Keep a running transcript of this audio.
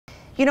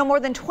You know,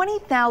 more than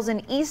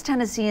 20,000 East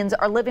Tennesseans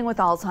are living with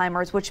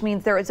Alzheimer's, which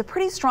means there is a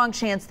pretty strong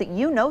chance that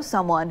you know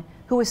someone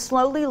who is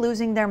slowly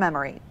losing their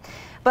memory.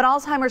 But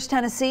Alzheimer's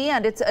Tennessee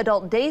and its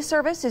adult day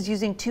service is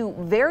using two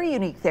very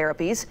unique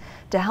therapies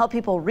to help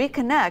people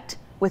reconnect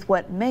with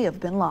what may have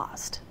been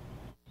lost.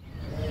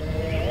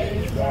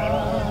 Praise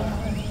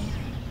God,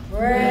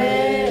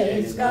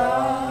 praise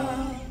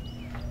God,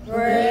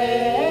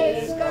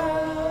 praise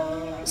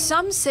God.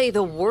 Some say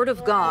the Word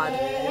of God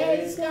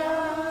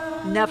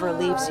never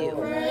leaves you.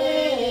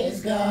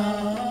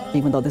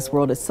 Even though this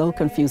world is so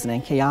confusing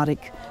and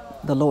chaotic,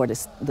 God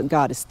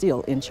is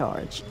still in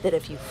charge. That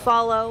if you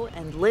follow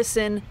and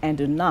listen And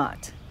do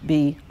not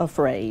be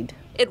afraid.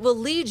 it will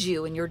lead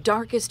you in your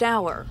darkest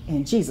hour.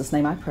 In Jesus'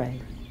 name I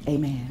pray.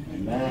 Amen.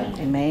 Amen.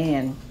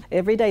 Amen.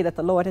 Every day that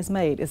the Lord has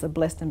made is a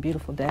blessed and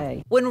beautiful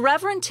day. When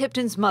Reverend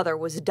Tipton's mother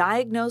was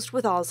diagnosed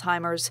with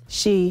Alzheimer's,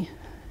 She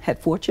had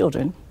 4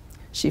 children.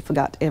 She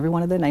forgot every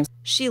one of their names,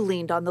 she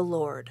leaned on the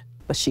Lord.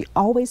 but she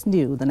always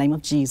knew the name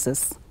of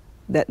Jesus.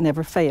 That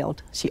never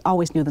failed. She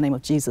always knew the name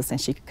of Jesus, and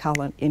she could call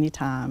on any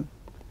time.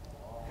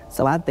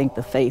 So I think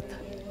the faith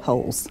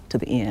holds to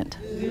the end.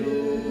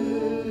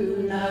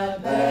 Do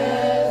not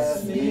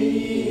pass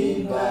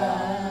me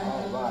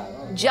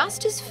by.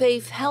 Just as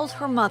faith held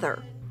her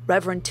mother,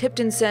 Reverend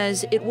Tipton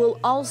says it will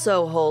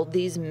also hold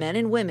these men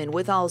and women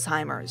with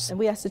Alzheimer's. And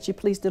we ask that you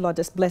please, dear Lord,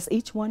 just bless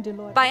each one, dear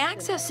Lord. By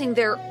accessing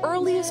their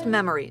earliest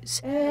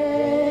memories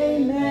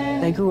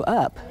Amen. They grew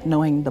up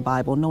knowing the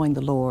Bible, knowing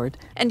the Lord.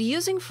 and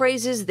using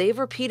phrases they've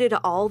repeated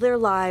all their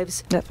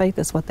lives, That faith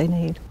is what they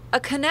need. a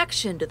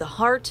connection to the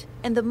heart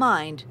and the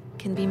mind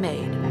can be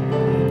made.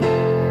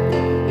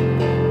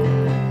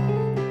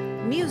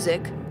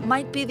 Music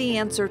might be the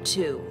answer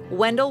too.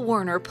 Wendell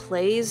Werner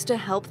plays to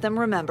help them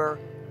remember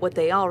what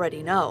they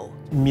already know.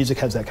 Music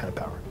has that kind of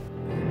power.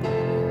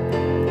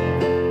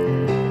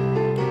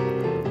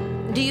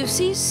 Do you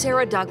see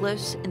Sarah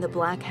Douglas in the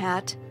black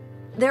hat?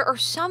 There are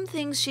some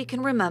things she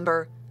can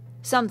remember,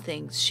 some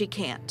things she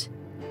can't.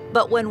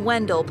 But when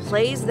Wendell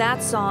plays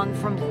that song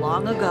from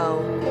long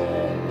ago,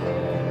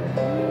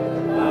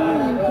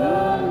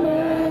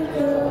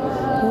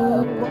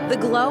 the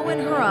glow in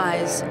her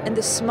eyes and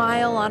the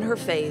smile on her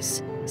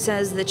face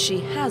says that she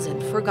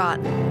hasn't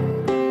forgotten.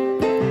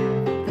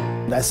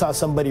 I saw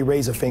somebody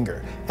raise a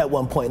finger at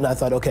one point, and I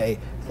thought, okay,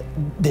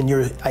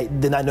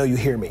 then I know you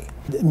hear me.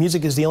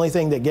 Music is the only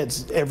thing that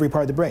gets every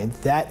part of the brain.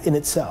 That in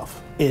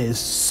itself is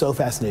so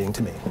fascinating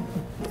to me.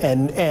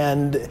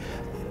 And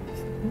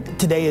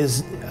today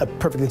is a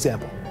perfect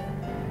example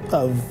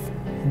of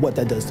what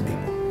that does to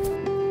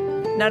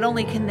people. Not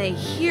only can they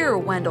hear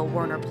Wendell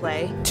Werner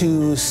play,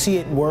 To see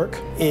it work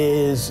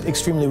is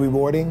extremely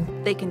rewarding.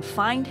 they can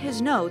find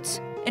his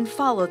notes and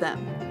follow them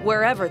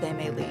wherever they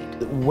may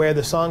lead. Where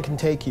the song can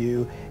take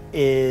you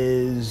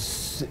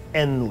is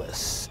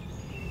endless.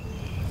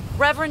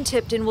 Reverend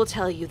Tipton will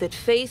tell you that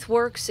faith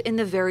works in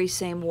the very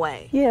same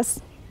way. Yes,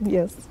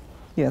 yes,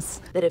 yes.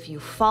 That if you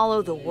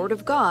follow the Word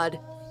of God,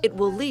 it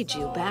will lead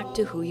you back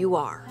to who you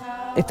are.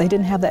 If they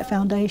didn't have that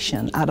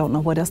foundation, I don't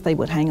know what else they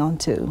would hang on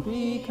to.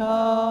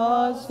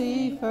 Because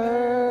he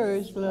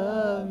first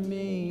loved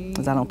me.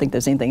 Because I don't think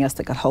there's anything else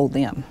that could hold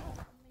them.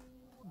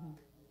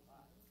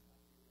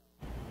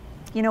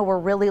 You know, we're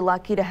really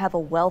lucky to have a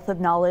wealth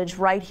of knowledge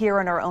right here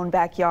in our own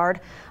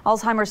backyard.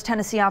 Alzheimer's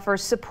Tennessee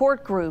offers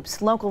support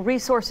groups, local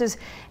resources,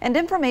 and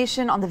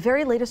information on the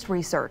very latest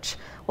research.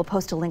 We'll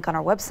post a link on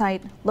our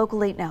website,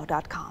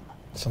 local8now.com.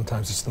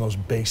 Sometimes it's the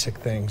most basic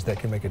things that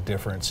can make a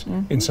difference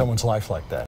in someone's life like that.